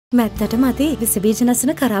මැත්තට මති විසබීජ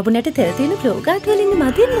නසන කරාබුනට තෙල් තියෙන ක්ලෝගාට් වලින්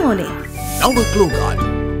මදින්න ඕනේ. නව ක්ලෝගාට්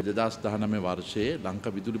 2019 වර්ෂයේ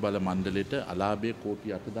ලංකා විදුලි බල මණ්ඩලයට අලාභය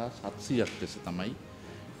කෝටි 8700ක් ලෙස තමයි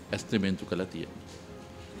ඇස්තිමේන්තු කළා තියෙන්නේ.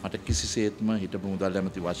 මට කිසිසේත්ම හිටපු මුදල්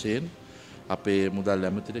ඇමති වශයෙන් අපේ මුදල්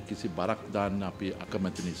ඇමතිට කිසි බරක් දාන්න අපි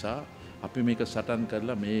අකමැති නිසා අපි මේක සටන්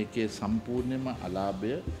කරලා මේකේ සම්පූර්ණයෙන්ම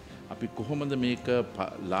අලාභය අපි කොහොමද මේක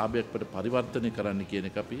ලාභයකට පරිවර්තනය කරන්න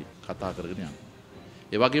කියන එක අපි කතා කරගෙන යනවා.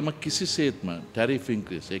 ඒ වගේම කිසිසේත්ම ටැරිෆ්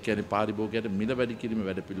ඉන්ක්‍රීස් ඒ කියන්නේ පාරිභෝගිකයට මිල වැඩි කිරීම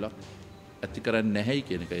වැඩපිළිවෙලක් ඇති කරන්නේ නැහැයි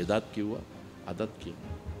කියන එක එදත් කිව්වා අදත්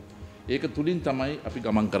කියනවා. ඒක තුලින් තමයි අපි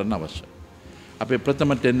ගමන් කරන්න අවශ්‍ය. අපේ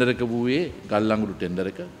ප්‍රථම ටෙන්ඩර් එක වූයේ ගල්ලංගුඩු ටෙන්ඩර්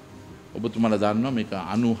එක. ඔබතුමාලා දන්නවා මේක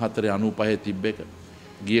 94 95 තිබ්බ එක.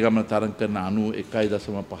 ගිය ගමන තරඟ කරන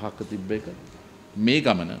 91.5ක තිබ්බ එක. මේ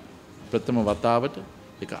ගමන ප්‍රථම වතාවට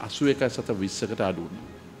ඒක 81.20කට අඩු වුණා.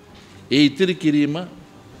 ඒ ඉතිරි කිරීම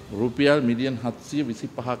රුපියල් මිලියන්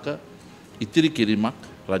 725ක ඉතිරි කිරීමක්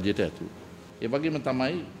රජයට ඇති වුණා. ඒ වගේම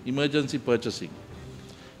තමයි ඉමර්ජන්සි පර්චේසිං.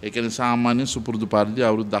 ඒ කියන්නේ සාමාන්‍ය සුපුරුදු පරිදි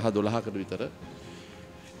අවුරුදු 10-12කට විතර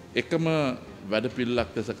එකම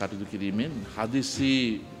වැඩපිළිවෙලක් ලෙස කටයුතු කිරීමෙන් හදිසි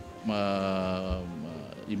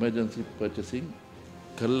ඉමර්ජන්සි පර්චේසිං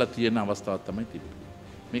කරලා තියෙන අවස්ථාවක් තමයි තිබෙන්නේ.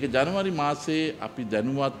 මේක ජනවාරි මාසයේ අපි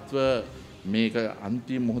දැනුවත්ව මේක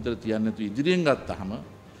අන්තිම මොහොතේ තියන්න තු ඉදිරියෙන් ගත්තාම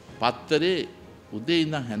පත්තරේ උදේ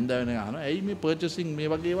ඉඳන් හැන්ද වෙනකන් අහනවා ඇයි මේ පර්චේසිං මේ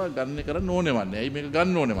වගේ ඒවා ගන්න කරන්න ඕනේ වන්නේ ඇයි මේක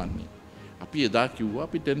ගන්න ඕනේ වන්නේ අපි එදා කිව්වා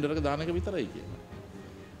අපි ටෙන්ඩර් එක දාන එක විතරයි කියලා.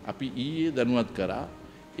 අපි ඊයේ දැනුවත් කරා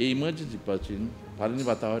ඒ ඉමර්ජන්සි පර්චේසිං පළවෙනි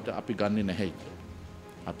වතාවට අපි ගන්නෙ නැහැ කියලා.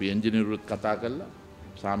 අපි එන්ජිනියරුත් කතා කළා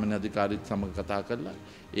සාමාන්‍ය අධිකාරීත් සමග කතා කළා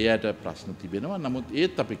එයාට ප්‍රශ්න තිබෙනවා. නමුත්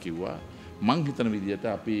ඒත් අපි කිව්වා මං හිතන විදිහට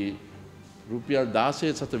අපි රුපියල්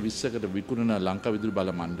 16.20කට විකුණන ලංකා විදුලි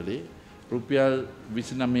බල මණ්ඩලයේ රුපියල්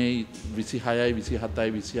 29යි 26යි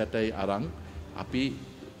 27යි 28යි අරන් අපි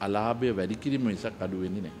අලාභය වැඩි කිරීම මිසක් අඩු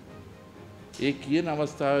වෙන්නේ නැහැ. ඒ කියන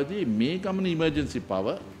අවස්ථාවේදී මේ ගමන ඉමර්ජන්සි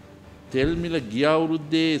පව තෙල් මිල ගිය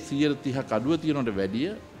අවුරුද්දේ 130ක් අඩුව තියෙනවට වැඩිය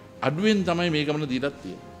අඩුවෙන් තමයි මේ ගමන දීලා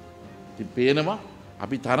තියෙන්නේ. ඉතින් පේනවා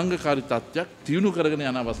අපි තරංගකාරී තත්ත්වයක් තියුණු කරගෙන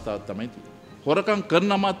යන අවස්ථාවක් තමයි තියෙන්නේ. හොරකම්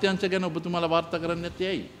කරන අමාත්‍යාංශ ගැන ඔබතුමාලා වාර්තා කරන්නේ නැත්තේ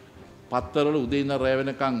ඇයි? පත්තරවල උදේ ඉඳන් රැ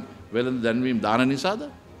වෙනකන් වෙළඳ දැන්වීම් දාන නිසාද?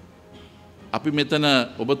 අපි මෙතන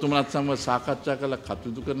ඔබතුමාලත් සමග සාකච්ඡා කරලා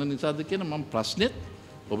කටයුතු කරන නිසාද කියන මම ප්‍රශ්නෙත්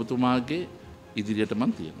ඔබතුමාගේ ඉදිරියට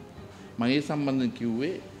මම තියෙනවා. මම ඒ සම්බන්ධයෙන්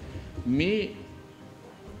කිව්වේ මේ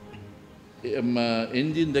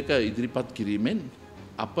එන්ජින් දෙක ඉදිරිපත් කිරීමෙන්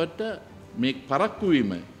අපට මේ පරක්කු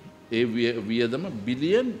වීම ඒ වියදම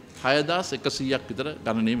බිලියන් 6100ක් විතර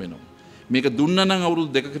ගණනය වෙනවා. මේක දුන්නා නම්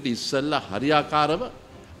අවුරුදු දෙකකට ඉස්සෙල්ලා හරියාකාරව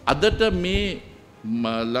අදට මේ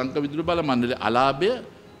ලංකා විදුලි බල මණ්ඩලයේ අලාභය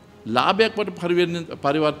ලාභයක් වට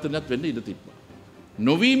පරිවර්තනයක් වෙන්න ඉඩ තිබ්බා.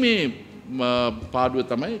 නොවීමේ පාඩුව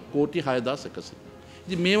තමයි කෝටි 6100.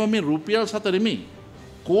 ඉතින් මේවා මේ රුපියල් 7 නෙමෙයි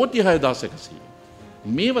කෝටි 6100.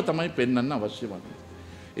 මේවා තමයි පෙන්වන්න අවශ්‍ය වන්නේ.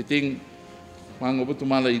 ඉතින් මම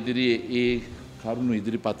ඔබතුමාලා ඉදිරියේ ඒ කරුණු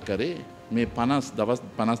ඉදිරිපත් කරේ මේ 50 දවස්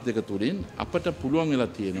 52 තුලින් අපට පුළුවන් වෙලා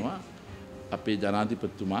තියෙනවා අපේ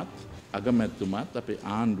ජනාධිපතිතුමාත් අගමැතිතුමාත් අපේ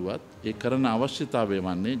ආණ්ඩුවත් ඒ කරන අවශ්‍යතාවය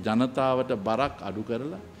වන්නේ ජනතාවට බරක් අඩු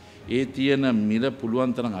කරලා ඒ තියෙන මිල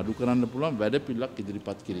පුළුවන් තරම් අඩු කරන්න පුළුවන් වැඩපිළිවෙලක්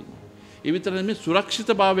ඉදිරිපත් කිරීම. ඒ විතර නෙමෙයි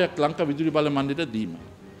සුරක්ෂිතභාවයක් ලංකා විදුලි බල මණ්ඩලයට දීම.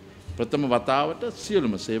 ප්‍රථම වතාවට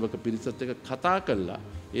සියලුම සේවක පිරිසත් එක්ක කතා කළා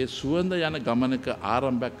ඒ සුවඳ යන ගමනක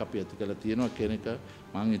ආරම්භයක් අපි ඇති කළ තියෙනවා කියන එක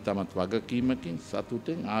මම ඊටමත් වගකීමකින්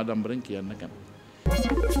සතුටෙන් ආඩම්බරෙන් කියන්න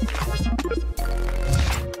කැමතියි.